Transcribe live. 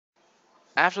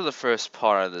After the first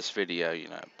part of this video,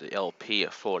 the LP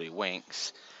of 40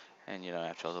 Winks, and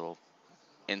after a little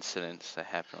incidents that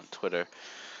happened on Twitter,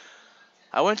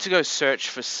 I went to go search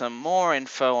for some more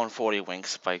info on 40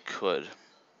 Winks if I could.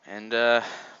 And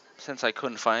since I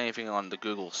couldn't find anything on the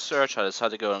Google search, I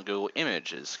decided to go on Google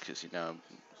Images, because, I'm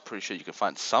pretty sure you can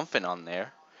find something on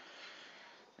there.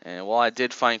 And while I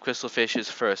did find Crystalfish's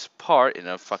first part in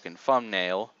a fucking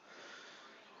thumbnail,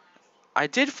 I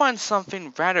did find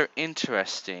something rather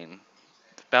interesting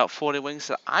about 40 Winks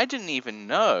that I didn't even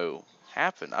know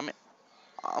happened. I mean,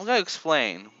 I'm going to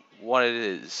explain what it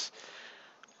is.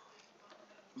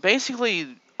 Basically,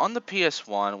 on the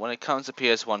PS1, when it comes to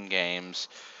PS1 games,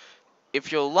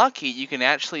 if you're lucky, you can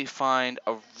actually find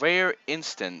a rare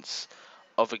instance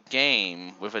of a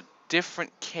game with a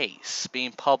different case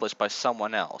being published by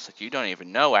someone else that you don't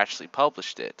even know actually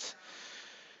published it.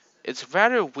 It's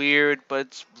rather weird, but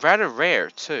it's rather rare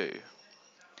too.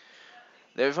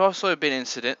 There have also been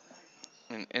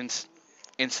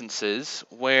instances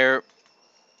where,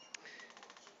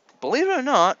 believe it or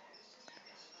not,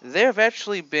 there have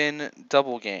actually been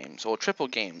double games, or triple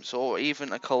games, or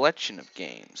even a collection of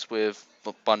games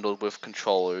bundled with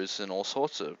controllers and all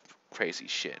sorts of crazy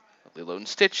shit. Lilo and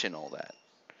Stitch and all that,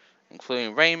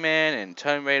 including Rayman and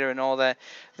Tomb Raider and all that.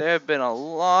 There have been a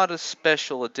lot of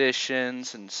special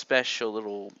editions and special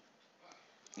little,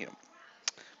 you know,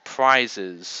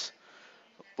 prizes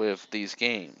with these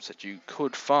games that you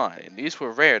could find, and these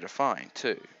were rare to find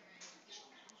too.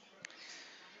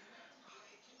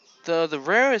 The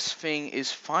rarest thing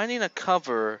is finding a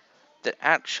cover that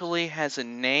actually has a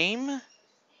name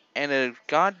and a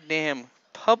goddamn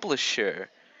publisher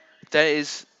that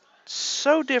is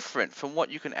so different from what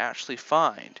you can actually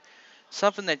find.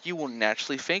 Something that you wouldn't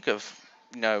actually think of,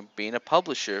 being a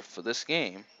publisher for this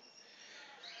game.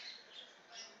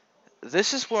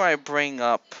 This is where I bring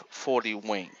up 40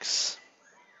 Winks.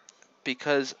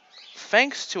 Because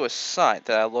thanks to a site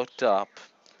that I looked up,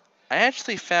 I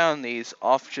actually found these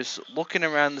off just looking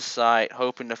around the site,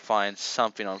 hoping to find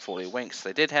something on 40 Winks.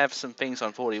 They did have some things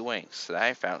on 40 Winks that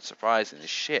I found surprising as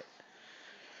shit.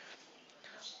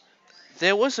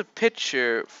 There was a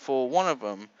picture for one of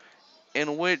them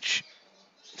in which,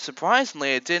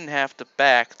 surprisingly, it didn't have the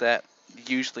back that it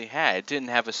usually had. It didn't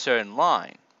have a certain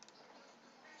line.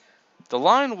 The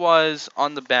line was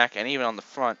on the back and even on the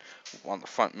front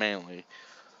mainly,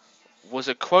 was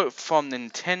a quote from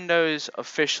Nintendo's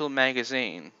official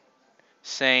magazine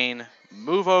saying,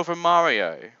 "Move over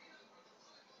Mario."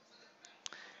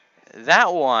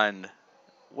 That one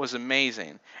was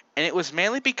amazing, and it was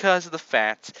mainly because of the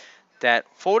fact that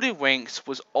 40 Winks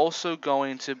was also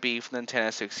going to be for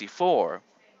Nintendo 64.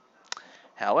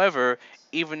 However,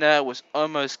 even though it was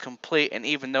almost complete, and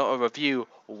even though a review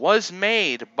was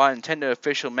made by Nintendo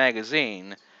Official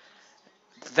Magazine,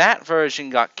 that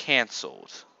version got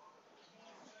cancelled.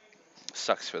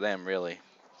 Sucks for them, really.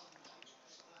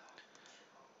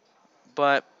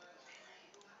 But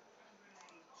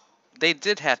they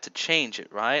did have to change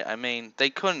it, right? I mean, they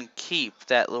couldn't keep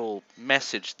that little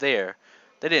message there.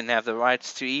 They didn't have the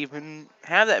rights to even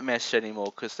have that message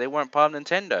anymore because they weren't part of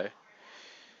Nintendo.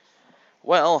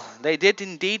 Well, they did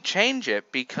indeed change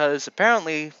it because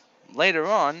apparently later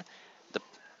on, the,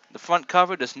 the front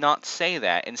cover does not say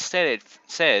that. Instead, it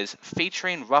says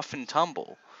featuring Rough and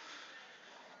Tumble.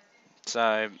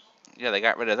 So, yeah, they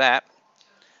got rid of that.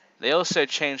 They also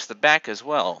changed the back as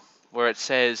well, where it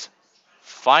says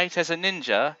fight as a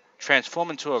ninja,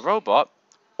 transform into a robot,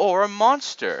 or a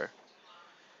monster.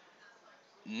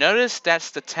 Notice that's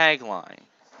the tagline.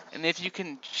 And if you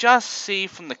can just see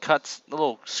from the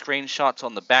little screenshots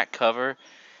on the back cover,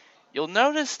 you'll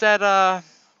notice that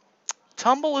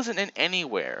Tumble isn't in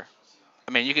anywhere.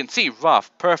 I mean, you can see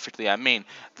Ruff perfectly. I mean,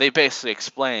 they basically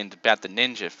explained about the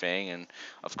ninja thing, and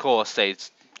of course they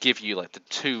give you like the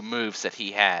two moves that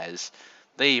he has.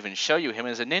 They even show you him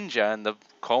as a ninja in the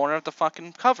corner of the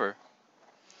fucking cover.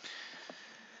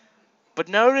 But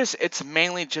notice it's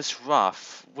mainly just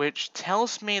rough, which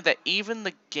tells me that even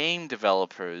the game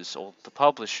developers or the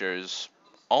publishers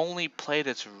only played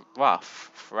as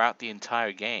rough throughout the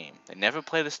entire game. They never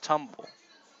played as tumble,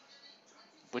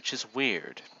 which is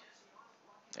weird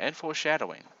and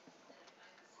foreshadowing.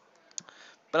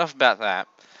 But enough about that.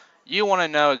 You want to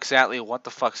know exactly what the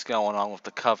fuck's going on with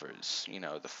the covers,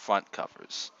 the front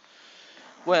covers.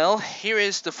 Well, here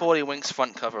is the 40 Winks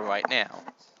front cover right now.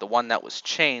 The one that was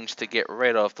changed to get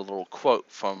rid of the little quote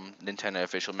from Nintendo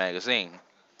Official Magazine.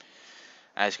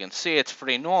 As you can see, it's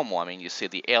pretty normal. I mean, you see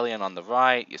the alien on the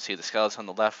right, you see the skeleton on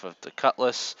the left of the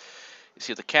cutlass, you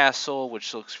see the castle,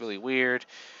 which looks really weird.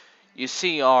 You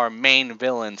see our main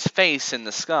villain's face in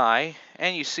the sky,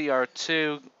 and you see our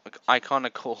two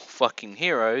iconical fucking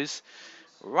heroes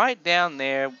right down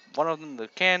there, one of them the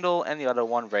candle and the other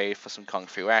one ready for some kung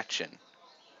fu action.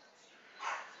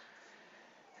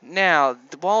 Now,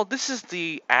 while this is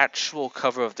the actual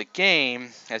cover of the game,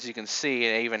 as you can see,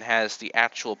 it even has the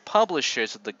actual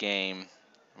publishers of the game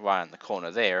right in the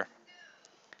corner there.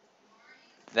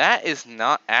 That is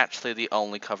not actually the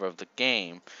only cover of the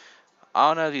game. I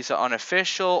don't know if these are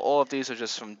unofficial or if these are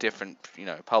just from different,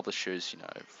 publishers,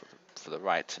 for the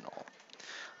rights and all.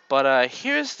 But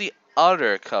here's the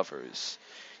other covers.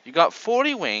 You got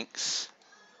 40 Winks,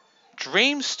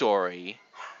 Dream Story,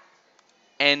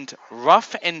 and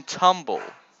Rough and Tumble.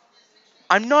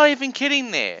 I'm not even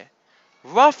kidding there.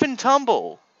 Rough and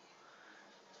Tumble.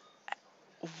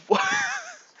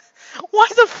 Why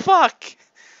the fuck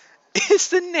is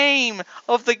the name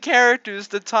of the characters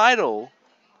the title?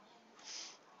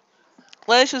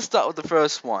 Let's just start with the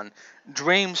first one,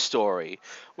 Dream Story,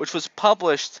 which was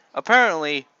published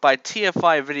apparently by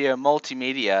TFI Video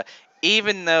Multimedia,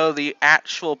 even though the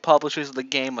actual publishers of the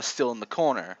game are still in the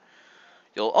corner.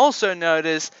 You'll also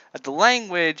notice that the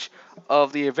language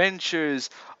of the adventures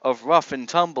of Rough and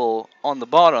Tumble on the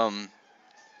bottom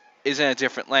is in a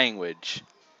different language.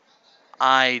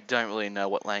 I don't really know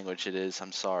what language it is,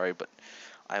 I'm sorry, but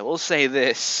I will say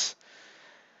this.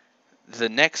 The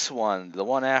next one, the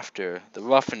one after, the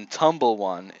Rough and Tumble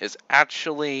one, is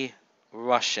actually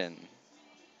Russian.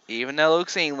 Even though it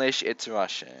looks English, it's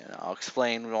Russian. I'll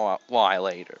explain why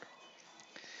later.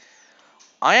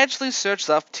 I actually searched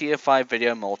up TFI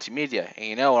Video Multimedia, and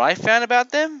you know what I found about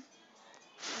them?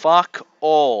 Fuck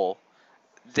all.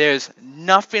 There's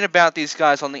nothing about these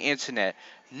guys on the internet.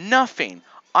 Nothing.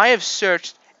 I have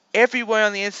searched everywhere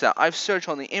on the internet. I've searched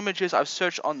on the images, I've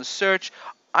searched on the search,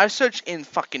 I've searched in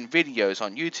fucking videos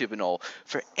on YouTube and all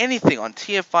for anything on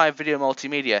TF5 Video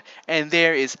Multimedia, and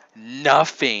there is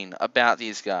nothing about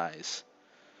these guys.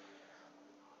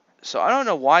 So I don't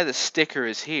know why the sticker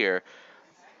is here,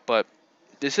 but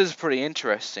this is pretty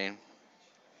interesting.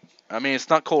 I mean, it's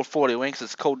not called 40 Winks,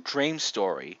 it's called Dream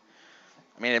Story.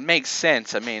 I mean, it makes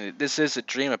sense. I mean, this is a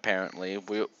dream apparently.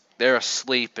 They're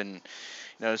asleep and,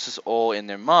 this is all in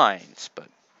their minds. But,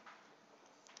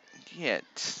 yeah,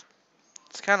 it's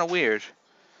kind of weird.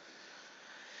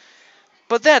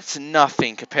 But that's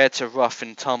nothing compared to Rough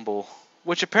and Tumble,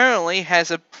 which apparently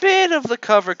has a bit of the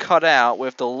cover cut out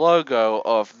with the logo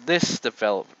of this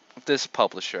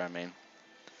publisher, I mean.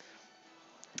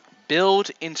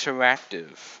 Build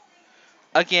Interactive.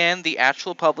 Again, the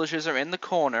actual publishers are in the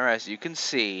corner, as you can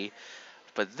see.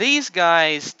 But these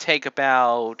guys take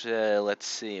about,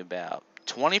 about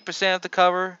 20% of the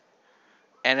cover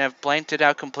and have blanked it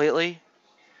out completely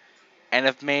and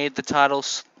have made the title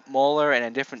smaller and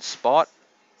a different spot.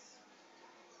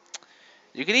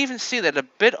 You can even see that a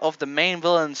bit of the main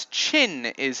villain's chin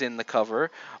is in the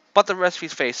cover, but the rest of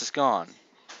his face is gone.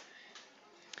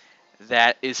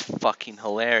 That is fucking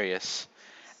hilarious.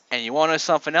 And you want to know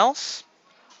something else?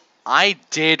 I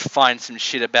did find some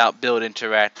shit about Build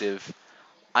Interactive.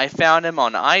 I found him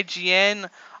on IGN,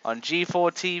 on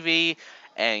G4 TV,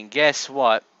 and guess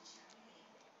what?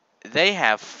 They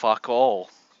have fuck all.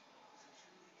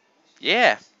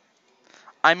 Yeah.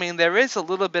 I mean, there is a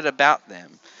little bit about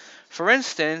them. For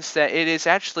instance, that it is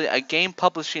actually a game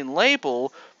publishing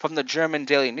label from the German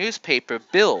daily newspaper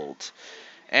Bild.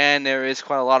 And there is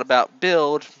quite a lot about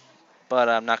Bild, but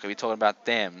I'm not going to be talking about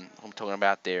them. I'm talking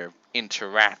about their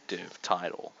interactive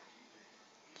title.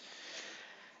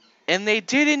 And they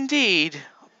did indeed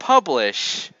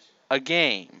publish a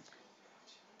game.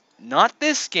 Not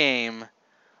this game,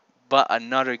 but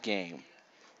another game.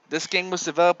 This game was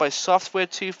developed by Software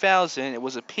 2000. It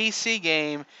was a PC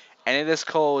game, and it is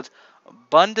called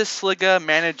Bundesliga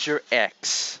Manager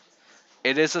X.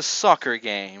 It is a soccer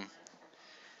game.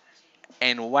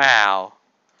 And wow,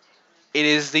 it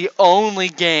is the only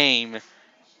game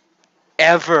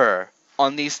ever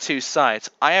on these two sites.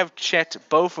 I have checked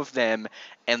both of them,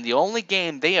 and the only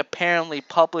game they apparently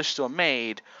published or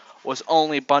made was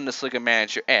only Bundesliga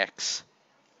Manager X.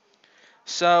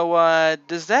 So,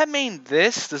 does that mean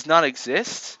this does not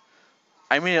exist?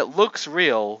 I mean, it looks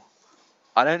real.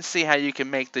 I don't see how you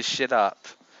can make this shit up.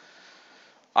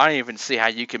 I don't even see how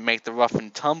you can make the Rough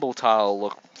and Tumble title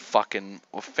look fucking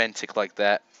authentic like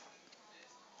that.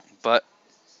 But,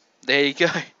 there you go.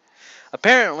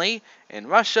 Apparently, in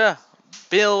Russia,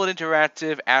 Build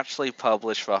Interactive actually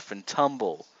published Rough and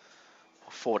Tumble,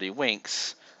 40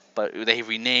 Winks, but they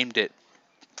renamed it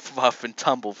Rough and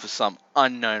Tumble for some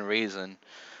unknown reason.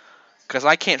 Because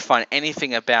I can't find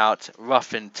anything about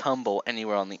Rough and Tumble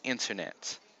anywhere on the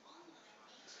internet.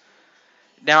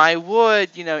 Now, I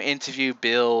would, interview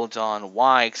Build on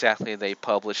why exactly they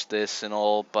published this and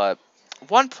all, but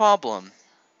one problem.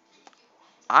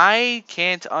 I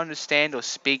can't understand or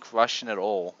speak Russian at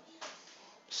all.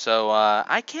 So,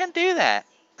 I can't do that.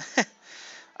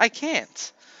 I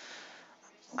can't.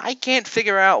 I can't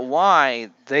figure out why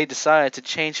they decided to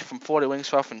change it from 40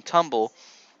 Wings Rough and Tumble,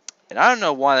 and I don't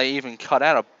know why they even cut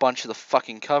out a bunch of the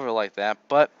fucking cover like that,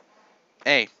 but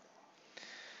hey,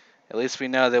 at least we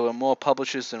know there were more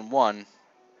publishers than one.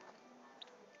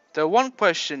 Though one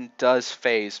question does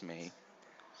faze me.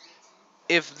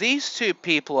 If these two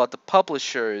people are the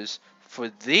publishers for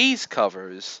these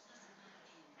covers,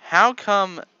 how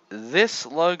come this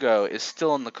logo is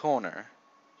still in the corner?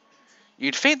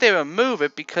 You'd think they would remove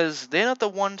it because they're not the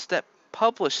ones that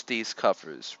published these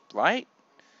covers, right?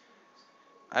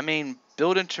 I mean,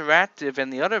 Build Interactive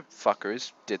and the other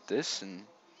fuckers did this, and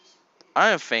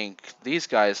I don't think these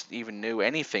guys even knew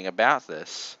anything about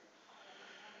this.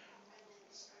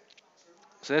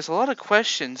 So there's a lot of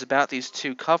questions about these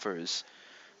two covers.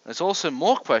 There's also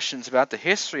more questions about the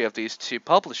history of these two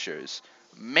publishers.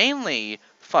 Mainly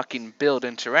fucking Build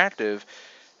Interactive,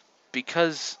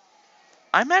 because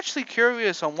I'm actually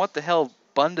curious on what the hell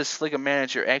Bundesliga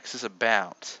Manager X is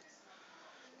about.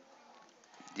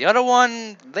 The other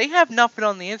one, they have nothing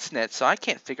on the internet, so I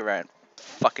can't figure out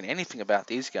fucking anything about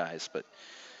these guys, but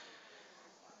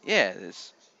yeah,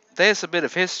 there's a bit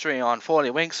of history on 40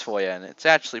 Winks for you, and it's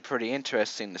actually pretty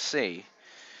interesting to see.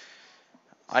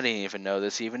 I didn't even know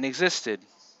this even existed.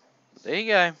 But there you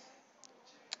go.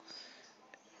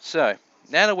 So,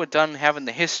 now that we're done having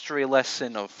the history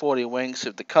lesson of 40 Winks,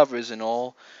 of the covers and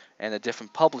all, and the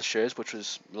different publishers, which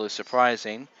was really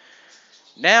surprising,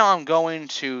 now I'm going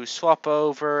to swap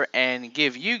over and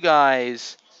give you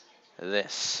guys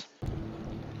this.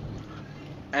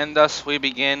 And thus we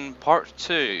begin part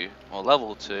 2, or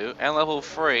level 2, and level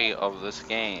 3 of this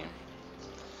game.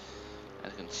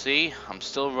 As you can see, I'm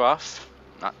still rough,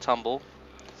 not tumble.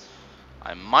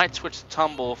 I might switch to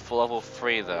tumble for level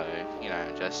 3 though,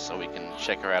 just so we can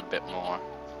check her out a bit more.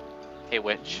 Hey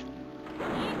witch.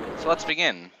 So let's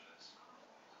begin.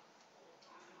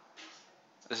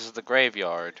 This is the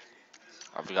graveyard.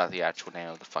 I forgot the actual name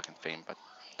of the fucking thing, but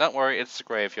don't worry, it's the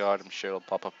graveyard. I'm sure it'll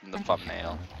pop up in the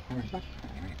thumbnail.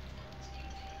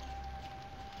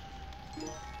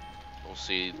 We'll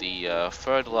see the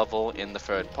third level in the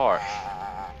third part.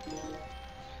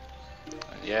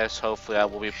 And yes, hopefully I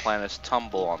will be playing as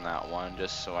Tumble on that one,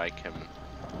 just so I can,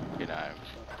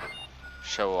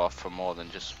 show off for more than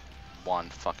just one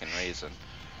fucking reason.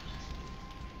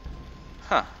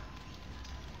 Huh.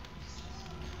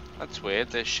 That's weird.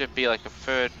 There should be like a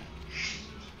third...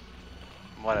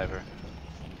 Whatever.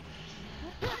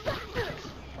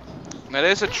 Now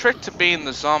there's a trick to beating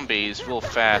the zombies real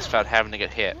fast without having to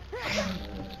get hit.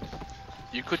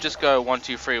 You could just go 1,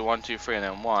 2, 3, 1, 2, 3, and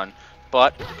then 1,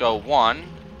 but go 1,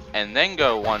 and then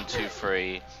go 1, 2,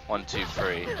 3, 1, 2,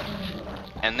 3,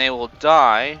 and they will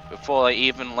die before they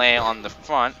even lay on the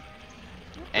front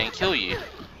and kill you.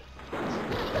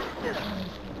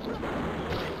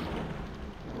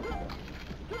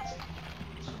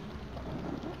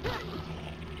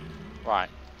 Right.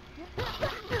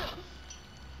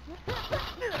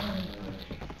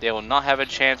 They will not have a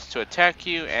chance to attack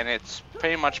you, and it's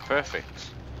pretty much perfect.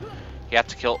 You have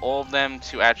to kill all of them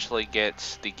to actually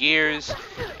get the gears,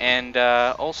 and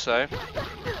also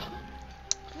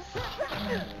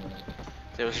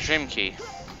there was a dream key.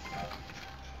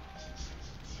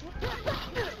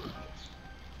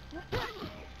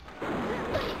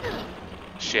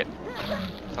 Shit.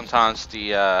 Sometimes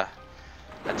the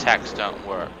attacks don't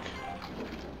work.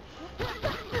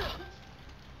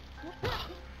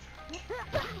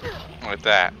 Like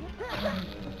that.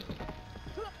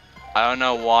 I don't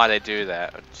know why they do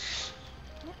that.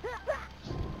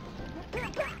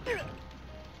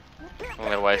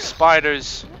 Anyway,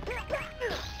 spiders.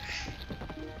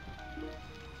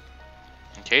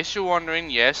 In case you're wondering,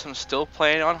 yes, I'm still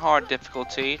playing on hard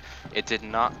difficulty. It did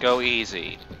not go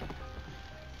easy.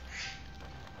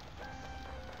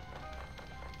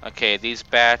 Okay, these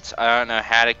bats, I don't know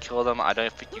how to kill them. I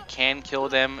don't think you can kill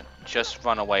them. Just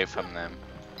run away from them.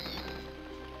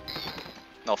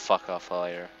 No, fuck off,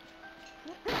 later.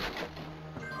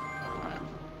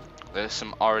 There's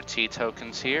some RT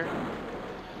tokens here.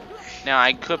 Now,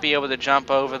 I could be able to jump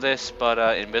over this, but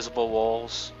invisible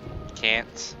walls.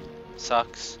 Can't.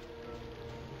 Sucks.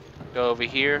 Go over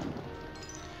here.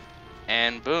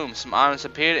 And boom, some items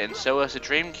appeared, and so has a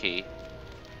dream key.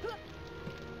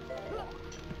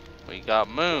 We got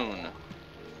moon.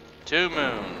 2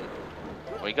 moon.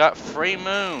 We got 3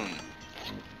 moon.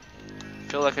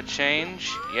 Feel like a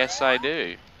change? Yes, I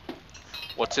do.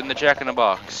 What's in the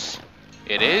Jack-in-the-Box?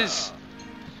 It is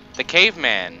the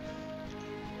caveman.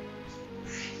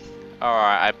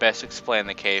 Alright, I best explain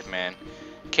the caveman.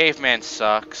 Caveman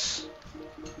sucks.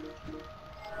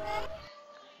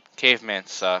 Caveman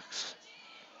sucks.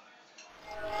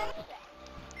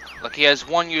 Like, he has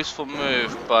one useful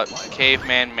move, but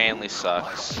caveman mainly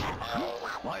sucks.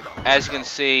 As you can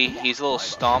see, his little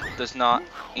stomp does not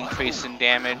increase in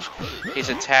damage. His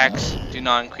attacks do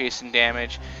not increase in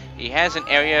damage. He has an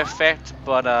area effect,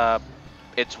 but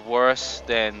it's worse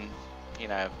than, you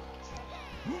know,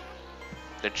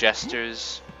 the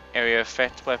Jester's area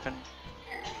effect weapon.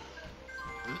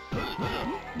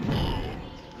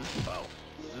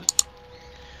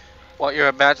 What you're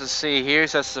about to see here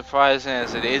is as surprising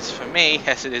as it is for me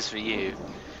as it is for you.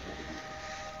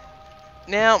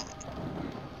 Now,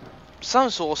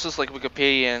 some sources like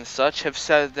Wikipedia and such have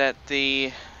said that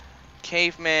the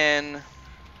caveman,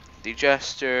 the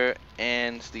jester,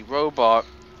 and the robot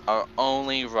are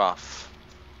only rough.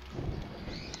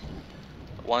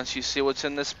 Once you see what's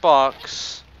in this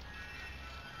box,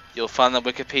 you'll find that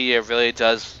Wikipedia really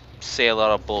does say a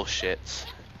lot of bullshit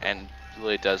and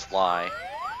really does lie.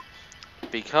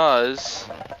 Because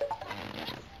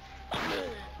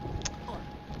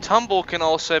Tumble can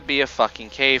also be a fucking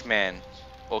caveman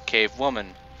or cave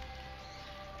woman.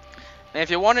 And if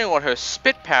you're wondering what her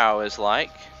spit power is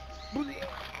like,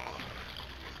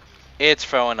 it's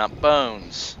throwing up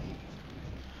bones.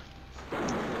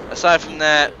 Aside from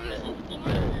that,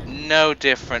 no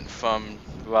different from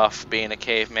Ruff being a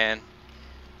caveman.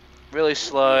 Really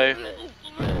slow,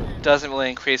 doesn't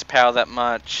really increase power that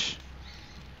much,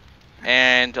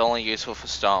 and only useful for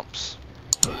stomps.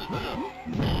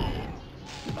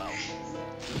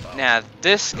 Now,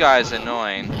 this guy's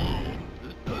annoying.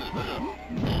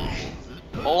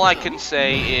 All I can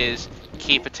say is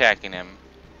keep attacking him.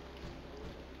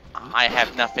 I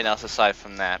have nothing else aside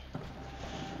from that.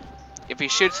 If he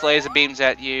shoots laser beams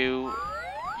at you,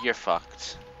 you're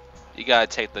fucked. You gotta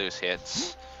take those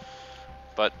hits.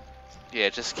 But, yeah,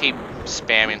 just keep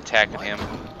spamming attacking him,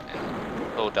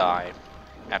 and he'll die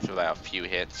after about a few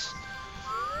hits.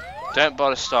 Don't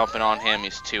bother stomping on him,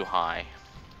 he's too high.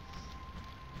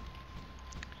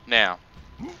 Now,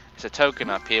 there's a token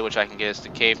up here which I can get as the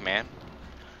caveman.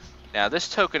 Now this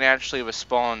token actually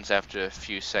respawns after a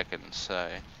few seconds, so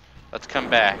let's come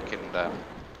back and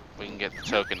we can get the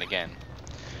token again.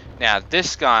 Now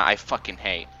this guy I fucking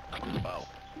hate.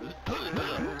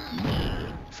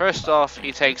 First off,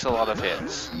 he takes a lot of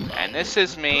hits, and this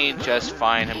is me just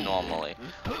fighting him normally,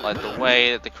 like the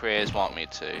way that the creators want me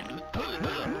to.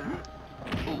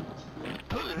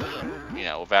 You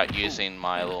know, without using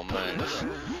my little moves.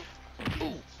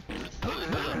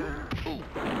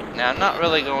 Now, I'm not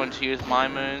really going to use my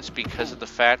moons because of the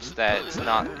fact that it's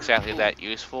not exactly that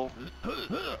useful.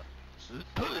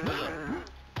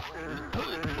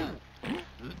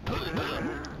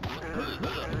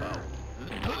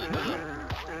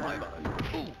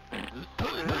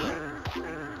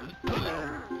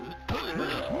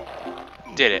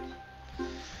 Did it.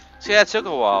 See, that took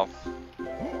a while.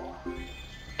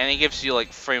 And he gives you like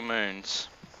 3 moons.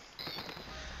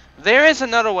 There is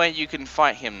another way you can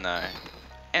fight him though.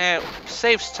 And it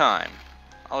saves time.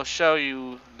 I'll show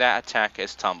you that attack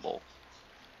as Tumble.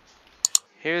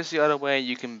 Here's the other way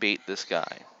you can beat this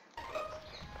guy.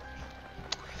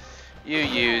 You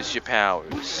use your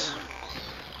powers.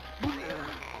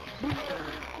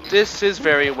 This is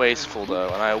very wasteful though,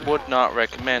 and I would not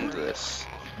recommend this.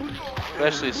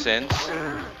 Especially since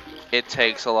it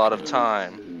takes a lot of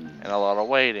time and a lot of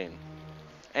waiting.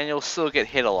 And you'll still get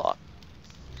hit a lot.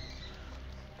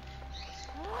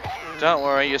 Don't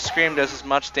worry, your scream does as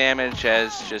much damage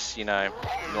as just, you know,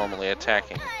 normally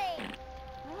attacking.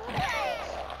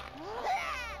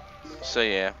 So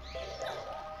yeah.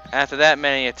 After that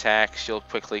many attacks, you'll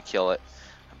quickly kill it.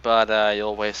 But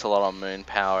you'll waste a lot of moon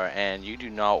power, and you do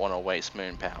not want to waste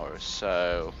moon power.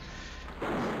 So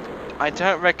I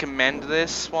don't recommend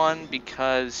this one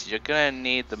because you're gonna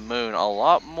need the moon a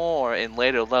lot more in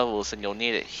later levels than you'll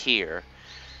need it here.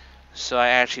 So I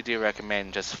actually do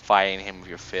recommend just fighting him with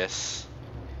your fists.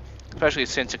 Especially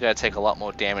since you're gonna take a lot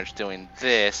more damage doing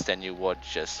this than you would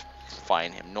just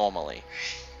fighting him normally.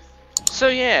 So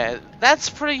yeah, that's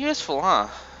pretty useful, huh?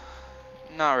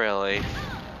 Not really.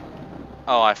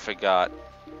 Oh, I forgot.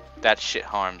 That shit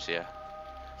harms you.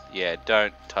 Yeah,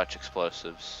 don't touch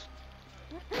explosives.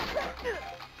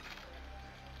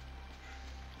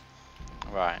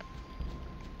 Right.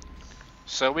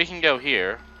 So we can go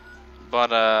here,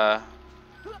 but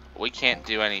we can't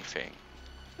do anything.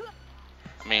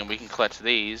 I mean, we can collect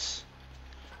these,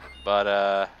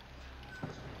 but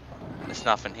there's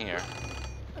nothing here.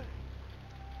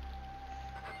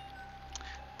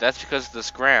 That's because of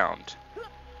this ground.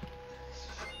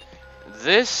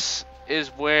 This is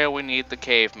where we need the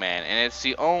caveman, and it's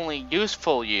the only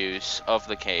useful use of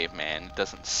the caveman. It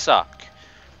doesn't suck.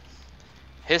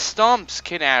 His stomps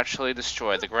can actually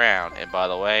destroy the ground, and by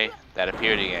the way, that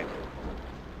appeared again.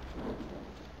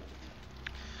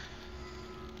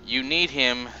 You need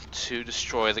him to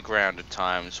destroy the ground at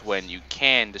times when you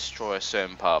can destroy a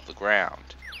certain part of the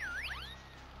ground,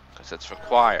 because that's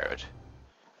required.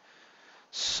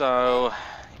 So,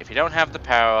 if you don't have the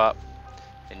power up,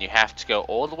 then you have to go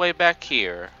all the way back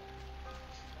here,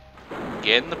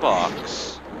 get in the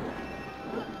box,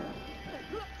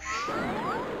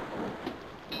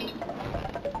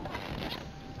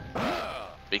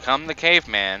 become the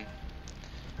caveman,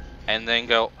 and then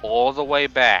go all the way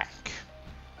back.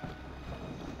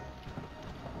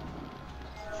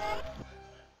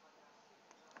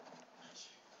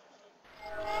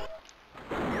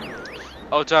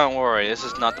 Oh, don't worry, this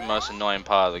is not the most annoying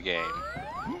part of the game.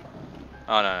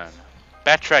 Oh, no.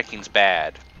 Backtracking's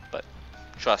bad, but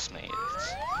trust me,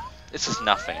 it's just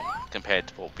nothing compared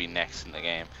to what will be next in the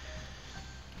game.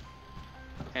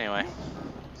 Anyway.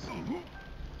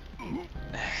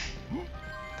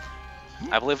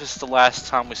 I believe this is the last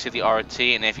time we see the RT,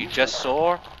 and if you just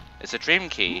saw, it's a dream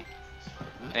key.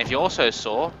 And if you also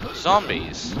saw,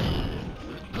 zombies.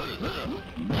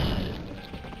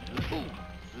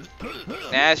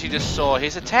 As you just saw,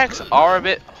 his attacks are a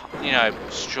bit, you know,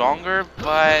 stronger,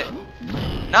 but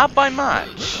not by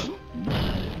much.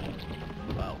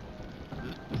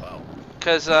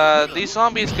 Because these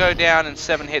zombies go down in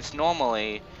 7 hits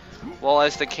normally, while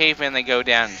as the caveman they go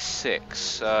down in 6.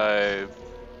 So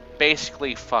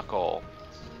basically, fuck all.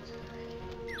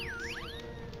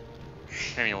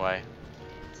 Anyway,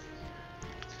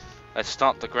 let's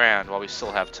stomp the ground while we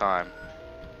still have time.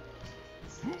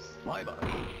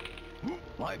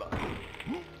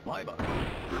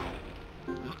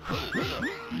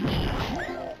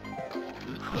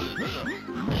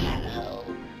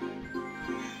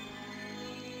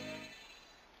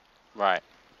 Right.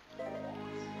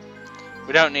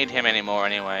 We don't need him anymore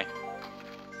anyway.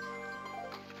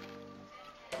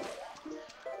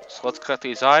 So let's cut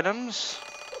these items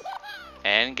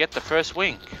and get the first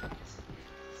wink.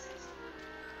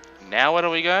 Now where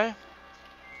do we go?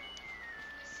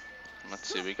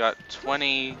 Let's see, we got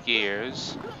 20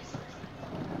 gears.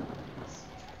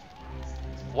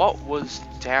 What was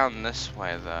down this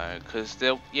way though? Because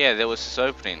there was this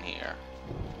opening here.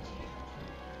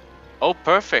 Oh,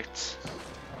 perfect.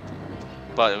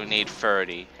 But we need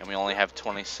 30, and we only have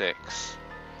 26.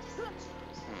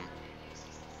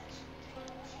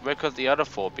 Where could the other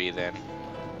 4 be then?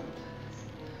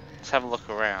 Let's have a look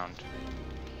around.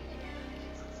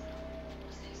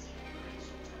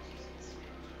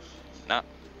 No,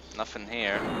 nothing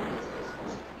here.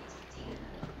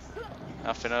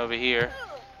 Nothing over here.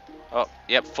 Oh,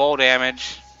 yep, fall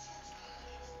damage.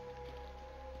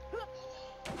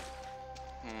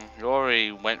 You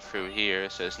already went through here,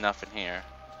 so there's nothing here.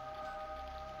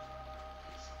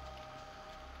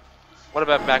 What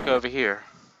about back over here?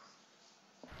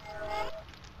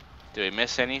 Did we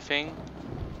miss anything?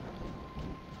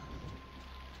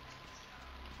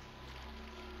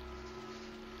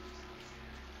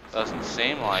 Doesn't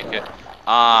seem like it.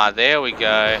 Ah, there we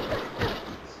go.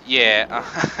 Yeah.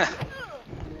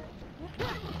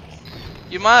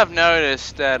 You might have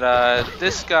noticed that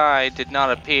this guy did not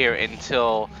appear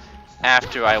until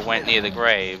after I went near the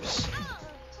graves.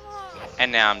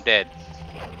 And now I'm dead.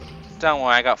 Don't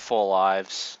worry, I got 4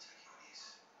 lives.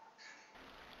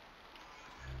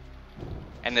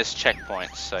 And there's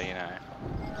checkpoints, so you know.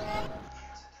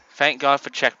 Thank God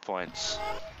for checkpoints.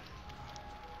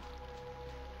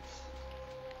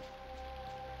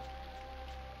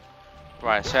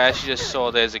 Right, so as you just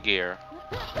saw, there's a gear.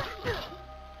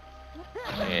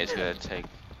 Yeah, it's gonna take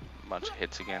a bunch of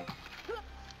hits again.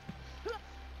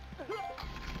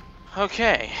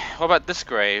 Okay, what about this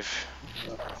grave?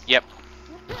 Yep.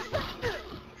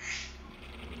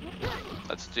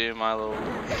 Let's do my little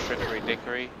trickery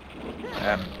dickery.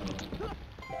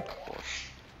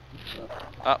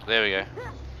 Oh, there we go.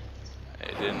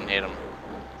 It didn't hit him.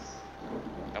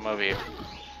 Come over here.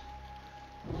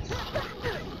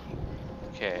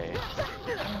 Okay.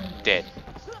 Dead.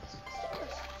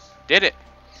 Did it!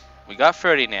 We got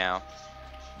 30 now.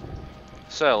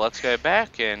 So let's go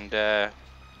back and go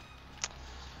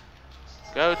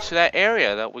to that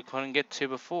area that we couldn't get to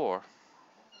before.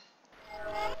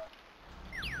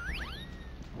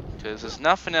 Because there's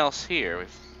nothing else here.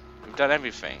 We've done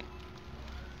everything.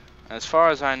 As far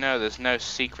as I know, there's no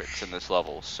secrets in this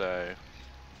level, so...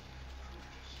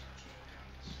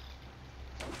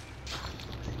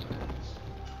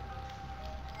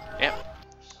 Yep.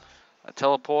 A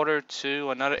teleporter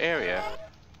to another area.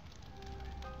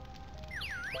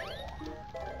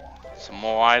 Some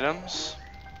more items.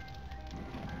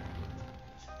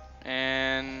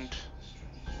 And...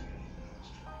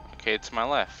 okay, to my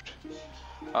left.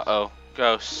 Uh-oh.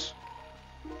 Ghosts.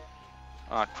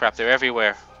 Oh crap, they're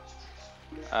everywhere.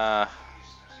 Oh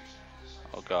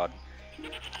god.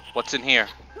 What's in here?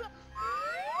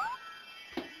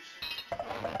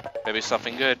 Maybe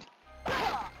something good.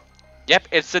 Yep,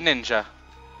 it's the ninja.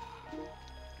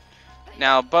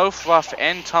 Now, both Ruff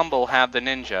and Tumble have the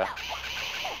ninja.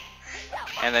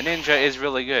 And the ninja is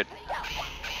really good.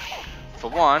 For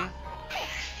one,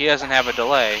 he doesn't have a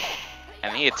delay,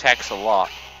 and he attacks a lot.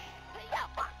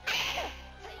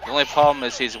 The only problem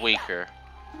is he's weaker.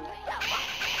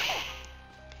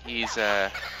 He's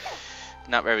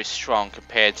not very strong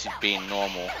compared to being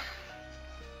normal.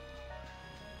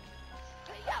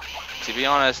 To be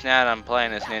honest, now that I'm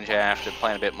playing this ninja after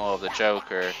playing a bit more of the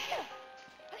Joker,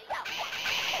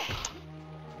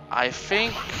 I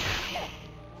think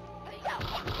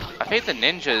the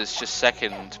ninja is just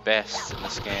second best in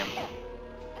this game.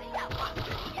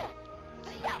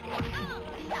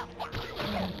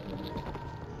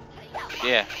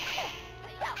 Yeah.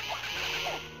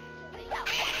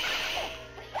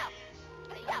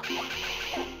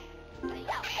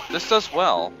 This does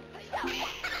well.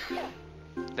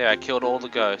 There, I killed all the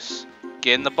ghosts.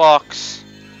 Get in the box.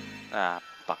 Ah,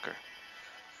 fucker.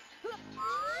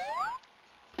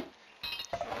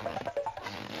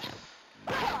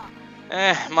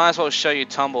 Might as well show you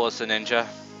Tumble as the ninja.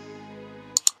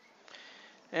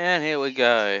 And here we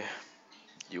go.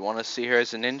 You want to see her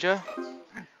as a ninja?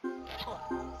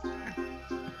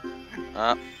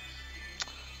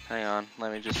 Hang on,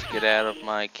 let me just get out of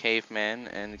my caveman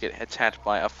and get attacked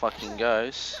by a fucking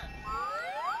ghost.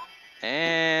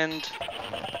 And...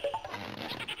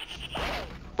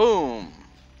 boom!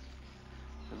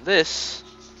 This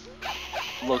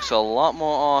looks a lot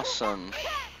more awesome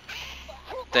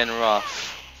than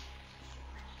Ruff.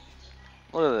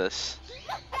 Look at this.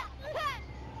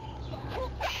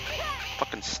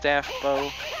 Fucking staff bow.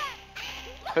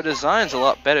 Her design's a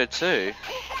lot better too.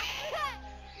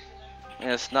 And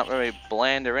it's not very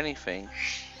bland or anything.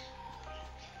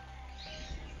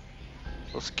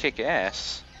 Let's kick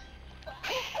ass.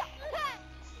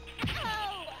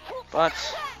 But,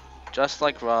 just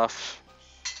like Ruff,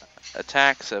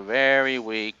 attacks are very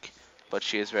weak, but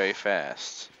she is very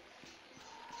fast.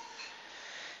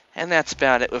 And that's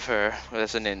about it with her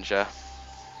as a ninja.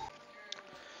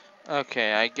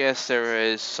 Okay, I guess there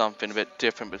is something a bit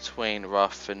different between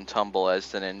Ruff and Tumble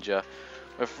as the ninja.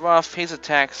 With Ruff, his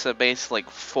attacks are basically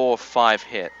like 4 or 5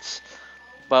 hits.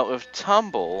 But with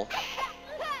Tumble...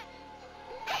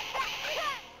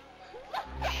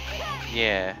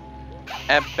 yeah.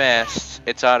 At best,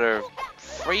 it's either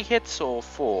 3 hits or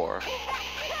 4.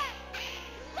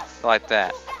 Like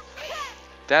that.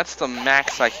 That's the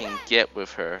max I can get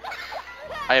with her.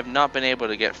 I have not been able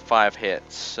to get 5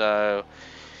 hits, so...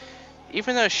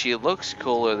 even though she looks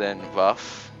cooler than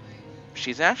Ruff,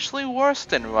 she's actually worse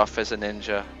than Ruff as a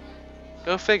ninja.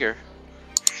 Go figure.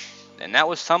 And that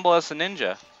was Tumble as a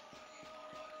ninja.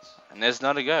 And there's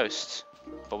not a ghost.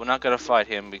 But we're not going to fight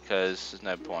him because there's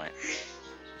no point.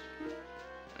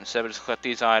 Instead, we just collect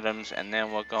these items, and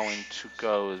then we're going to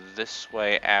go this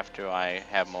way after I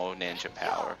have more ninja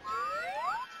power.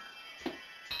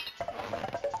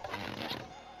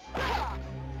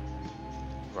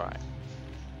 Right.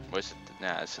 Where's it?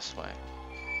 Nah, it's this way.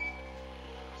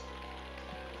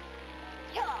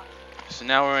 So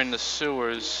now we're in the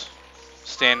sewers.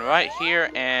 Stand right here,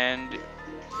 and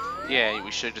yeah, we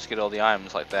should just get all the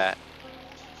items like that.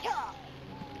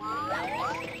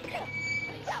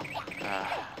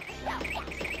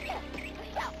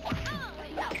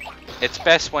 It's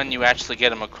best when you actually get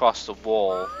them across the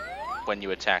wall when you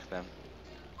attack them.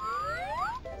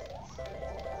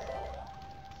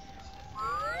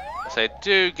 So they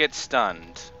do get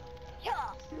stunned.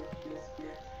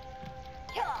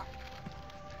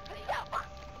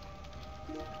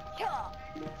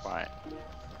 Right.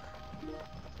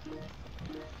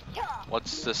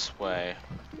 What's this way?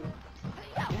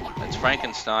 It's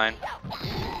Frankenstein.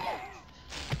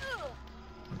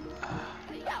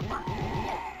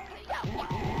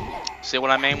 See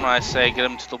what I mean when I say get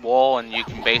them to the wall and you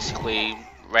can basically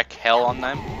wreak hell on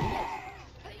them?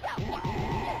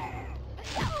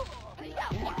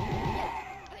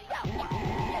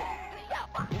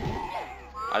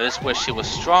 I just wish he was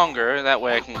stronger, that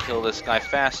way I can kill this guy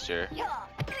faster.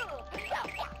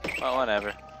 Well,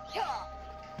 whatever.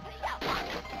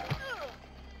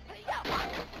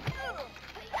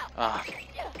 Ah,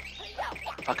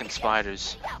 fucking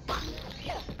spiders.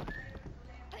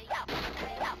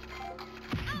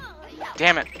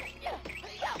 Damn it.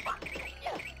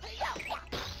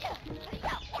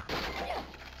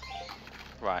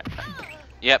 Right.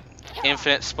 Yep,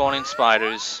 infinite spawning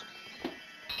spiders.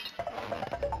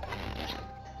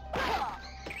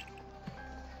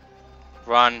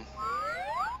 Run.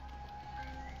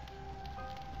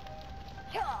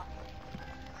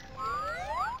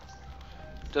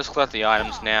 Just collect the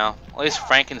items now. At least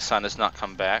Frankenstein does not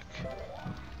come back.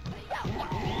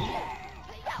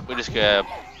 We just get a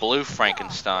blue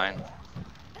Frankenstein.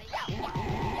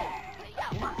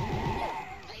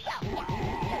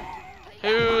 Who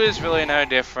is really no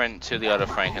different to the other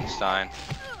Frankenstein.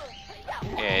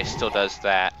 Yeah, he still does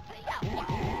that.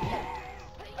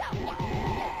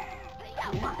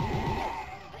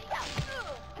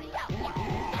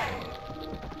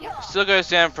 Still goes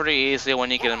down pretty easily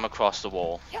when you get him across the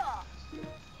wall.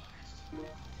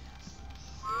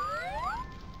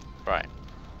 Right.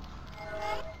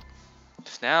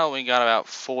 So now we got about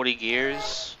 40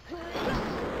 gears.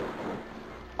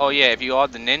 Oh yeah, if you are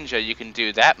the ninja, you can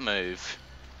do that move,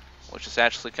 which is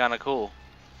actually kind of cool.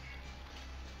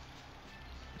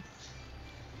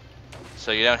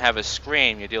 So you don't have a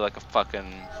scream, you do like a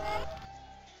fucking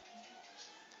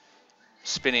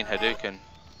spinning Hadouken.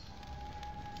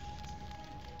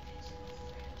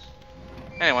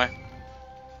 Anyway.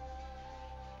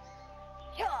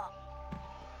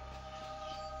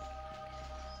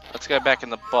 Let's go back in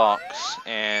the box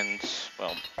and,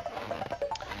 well,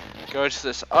 go to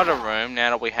this other room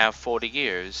now that we have 40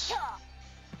 gears.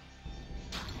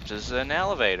 Which is an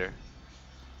elevator.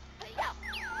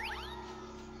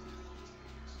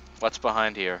 What's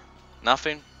behind here?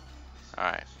 Nothing?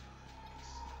 Alright.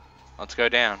 Let's go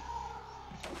down.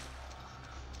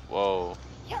 Whoa.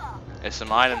 There's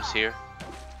some items here.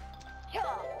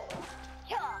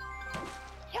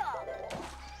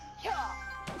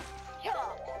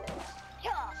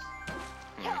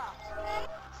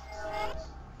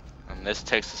 And this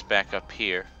takes us back up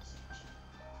here.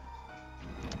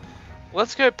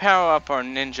 Let's go power up our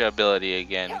ninja ability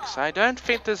again, because I don't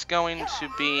think there's going to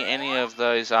be any of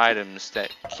those items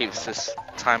that keeps this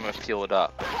timer fueled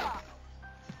up.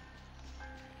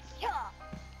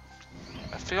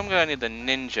 I think I'm gonna need the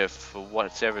ninja for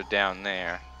what's ever down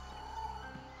there.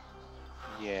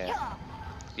 Yeah.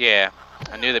 Yeah,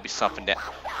 I knew there'd be something down.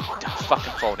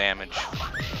 Fucking fall damage.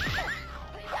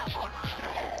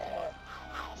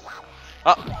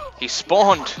 Oh, he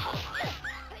spawned!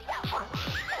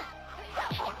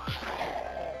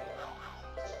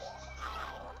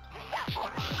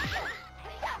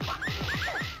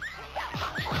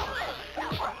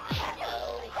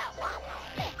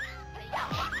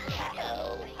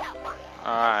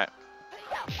 Alright.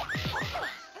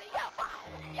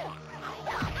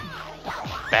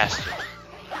 Bastard.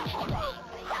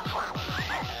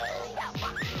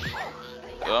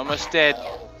 You're almost dead.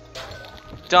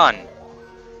 Done.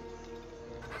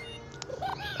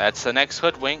 That's the next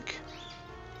hoodwink.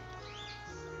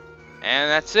 And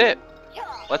that's it.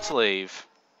 Let's leave.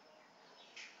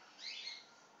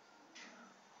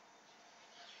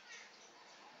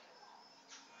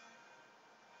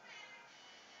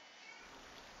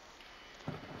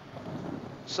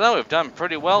 So we've done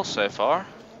pretty well so far.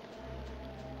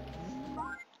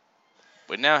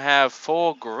 We now have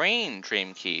 4 green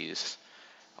dream keys.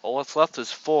 All that's left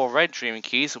is 4 red dream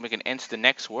keys and we can enter the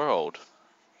next world.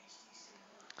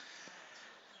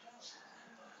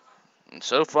 And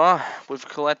so far, we've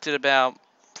collected about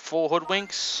 4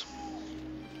 hoodwinks.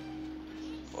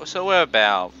 So we're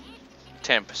about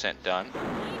 10% done.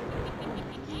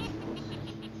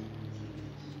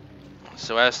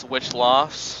 So as the witch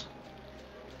laughs,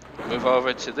 move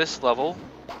over to this level,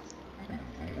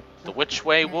 the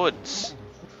Witchway Woods.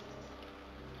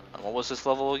 And what was this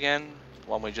level again? The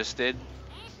one we just did?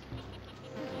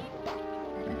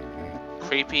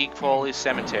 Creepy Crawly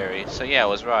Cemetary. So yeah, I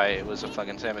was right, it was a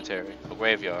fucking cemetery, a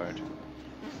graveyard.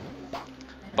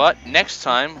 But next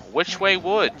time, Witchway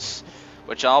Woods,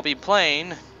 which I'll be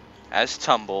playing as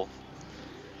Tumble.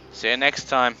 See you next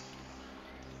time.